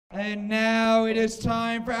And now it is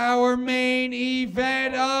time for our main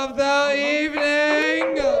event of the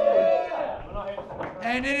evening.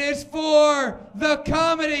 And it is for the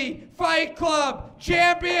Comedy Fight Club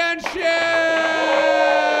Championship.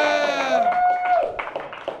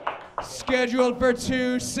 Scheduled for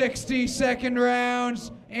 2 60-second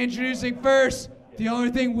rounds. Introducing first, the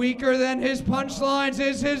only thing weaker than his punchlines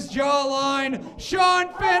is his jawline,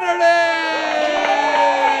 Sean Finnerty!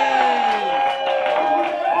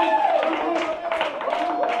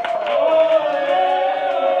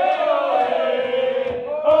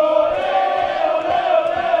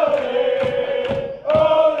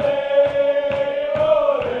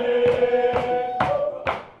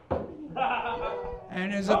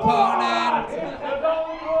 And his opponent...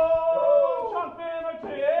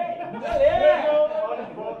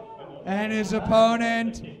 And his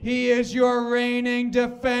opponent, he is your reigning,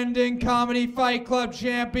 defending Comedy Fight Club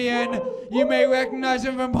champion. You may recognize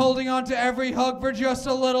him from holding on to every hug for just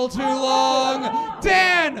a little too long,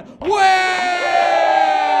 Dan Wickes!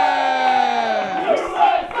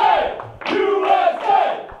 USA!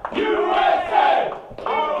 USA! USA!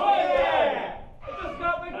 Oh yeah! I just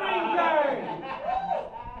got the green card!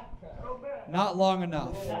 Not long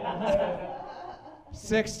enough.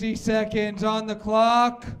 60 seconds on the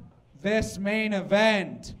clock. This main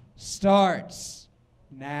event starts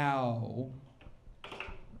now.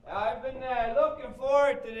 I've been looking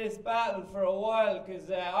forward to this battle for a while because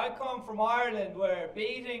I come from Ireland where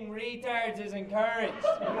beating retards is encouraged.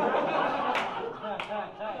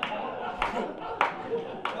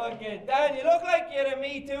 Okay, Dan, you look like you had a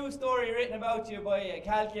Me Too story written about you by a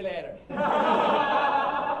calculator.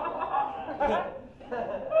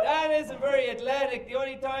 Dan isn't very athletic. The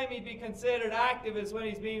only time he'd be considered active is when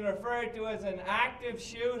he's being referred to as an active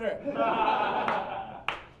shooter.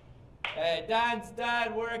 Dan's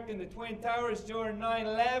dad worked in the Twin Towers during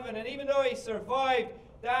 9/11, and even though he survived,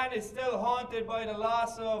 Dan is still haunted by the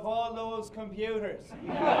loss of all those computers.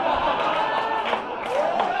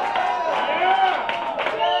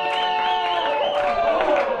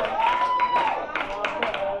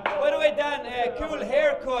 By the way, Dan, cool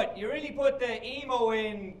haircut. You really put the emo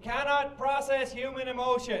in. Cannot process human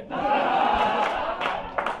emotion.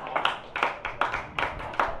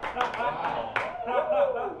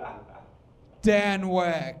 Dan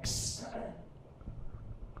Wickes.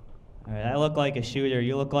 All right, I look like a shooter.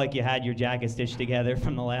 You look like you had your jacket stitched together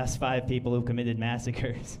from the last 5 people who committed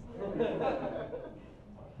massacres. All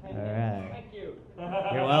right. Thank you.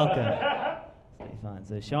 You're welcome. Stay fun.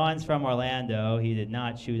 So Sean's from Orlando. He did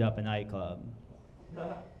not shoot up a nightclub.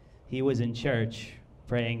 He was in church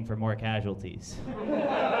praying for more casualties.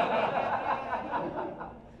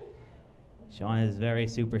 Sean is very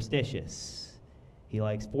superstitious. He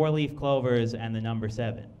likes 4-leaf clovers and the number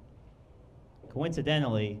 7.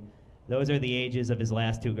 Coincidentally, those are the ages of his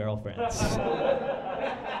last 2 girlfriends.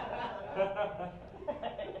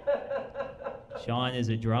 Sean is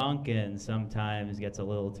a drunk and sometimes gets a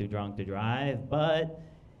little too drunk to drive, but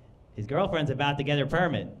his girlfriend's about to get her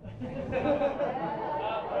permit.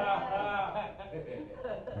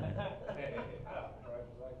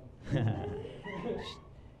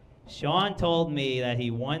 Sean told me that he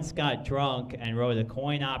once got drunk and rode a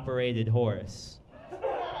coin-operated horse.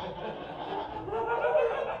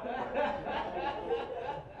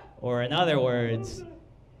 Or in other words,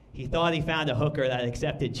 he thought he found a hooker that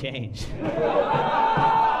accepted change.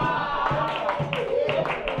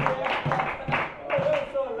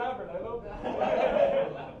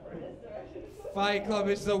 Fight Club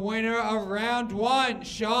is the winner of round 1,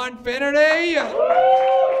 Sean Finnerty.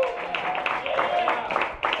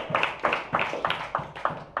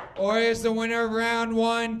 Or is the winner of round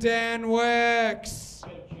 1, Dan Wickes?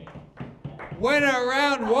 Winner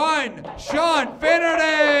round 1, Sean Finnerty!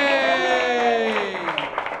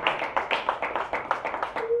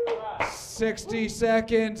 60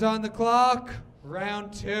 seconds on the clock.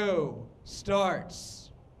 Round 2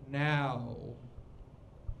 starts now.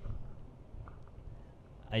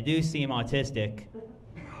 I do seem autistic.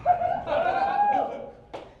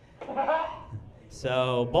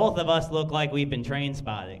 So both of us look like we've been train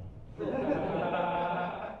spotting.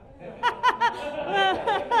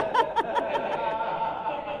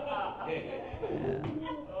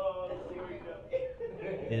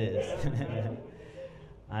 It is.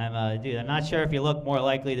 Dude, I'm not sure if you look more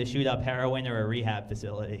likely to shoot up heroin or a rehab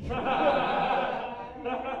facility.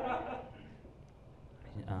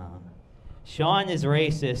 Sean is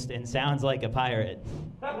racist and sounds like a pirate.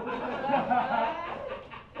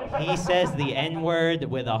 He says the N-word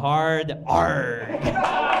with a hard arg.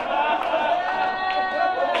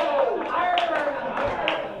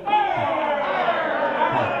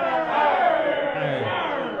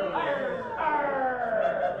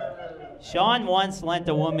 Sean once lent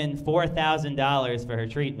a woman $4,000 for her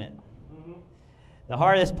treatment. The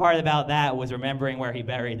hardest part about that was remembering where he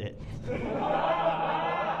buried it.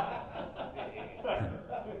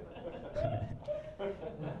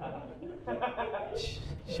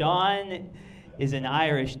 Sean is an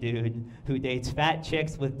Irish dude who dates fat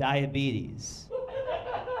chicks with diabetes.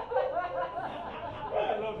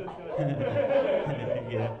 I love this guy.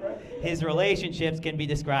 Yeah. His relationships can be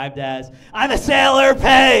described as, I'm a sailor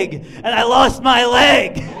peg, and I lost my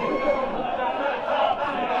leg.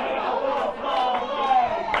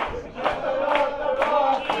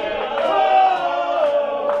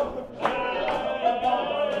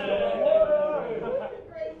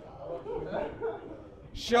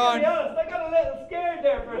 Sean. To be honest, I got a little scared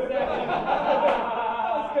there for a second.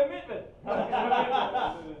 That was commitment.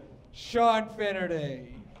 Sean Finnerty.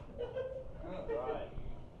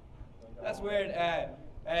 That's weird.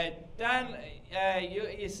 Dan,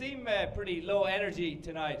 you seem pretty low energy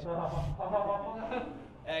tonight.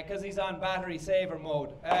 Because he's on battery saver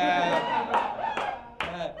mode.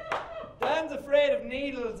 Dan's afraid of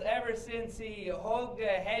needles ever since he hugged a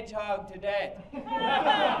hedgehog to death.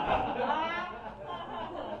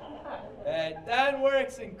 Dan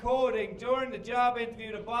works in coding. During the job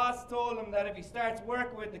interview, the boss told him that if he starts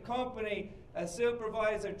working with the company, a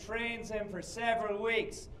supervisor trains him for several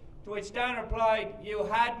weeks. To which Dan replied, "You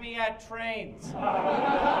had me at trains."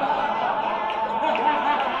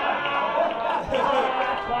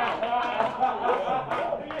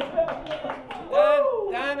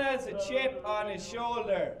 Dan has a chip on his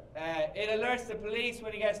shoulder. It alerts the police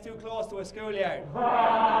when he gets too close to a schoolyard.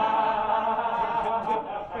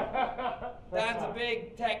 Dan's a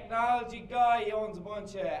big technology guy. He owns a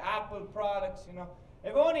bunch of Apple products, you know.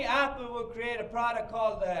 If only Apple would create a product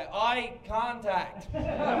called eye contact.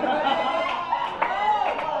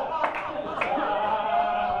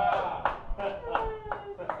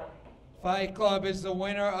 Fight Club is the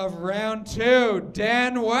winner of round 2.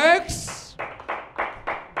 Dan Wickes.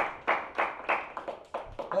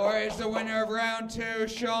 Or is the winner of round 2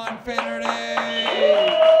 Sean Finnerty?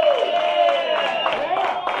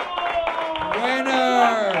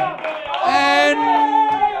 Winner and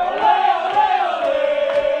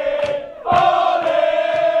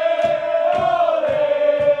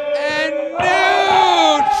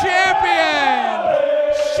new champion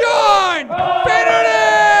Sean Finnerty.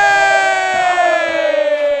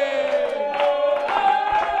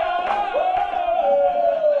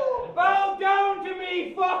 Bow down to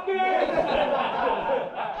me, fuckers!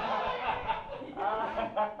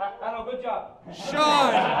 Hello, good job.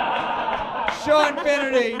 Sean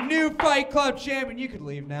Finnerty, new Fight Club champion. You could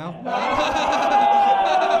leave now.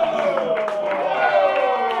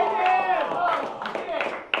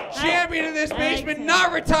 Champion in this basement,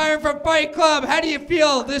 not retiring from Fight Club. How do you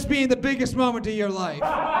feel, this being the biggest moment of your life?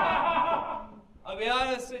 I'll be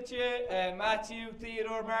honest with you, Matthew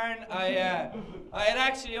Theodore Byrne, I had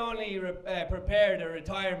actually only prepared a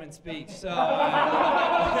retirement speech, so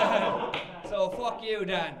so fuck you,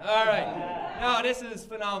 Dan. All right. No, this is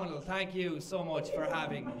phenomenal. Thank you so much for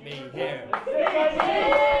having me here.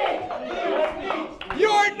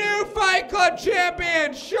 Your new Fight Club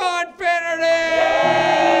champion, Sean Finnerty!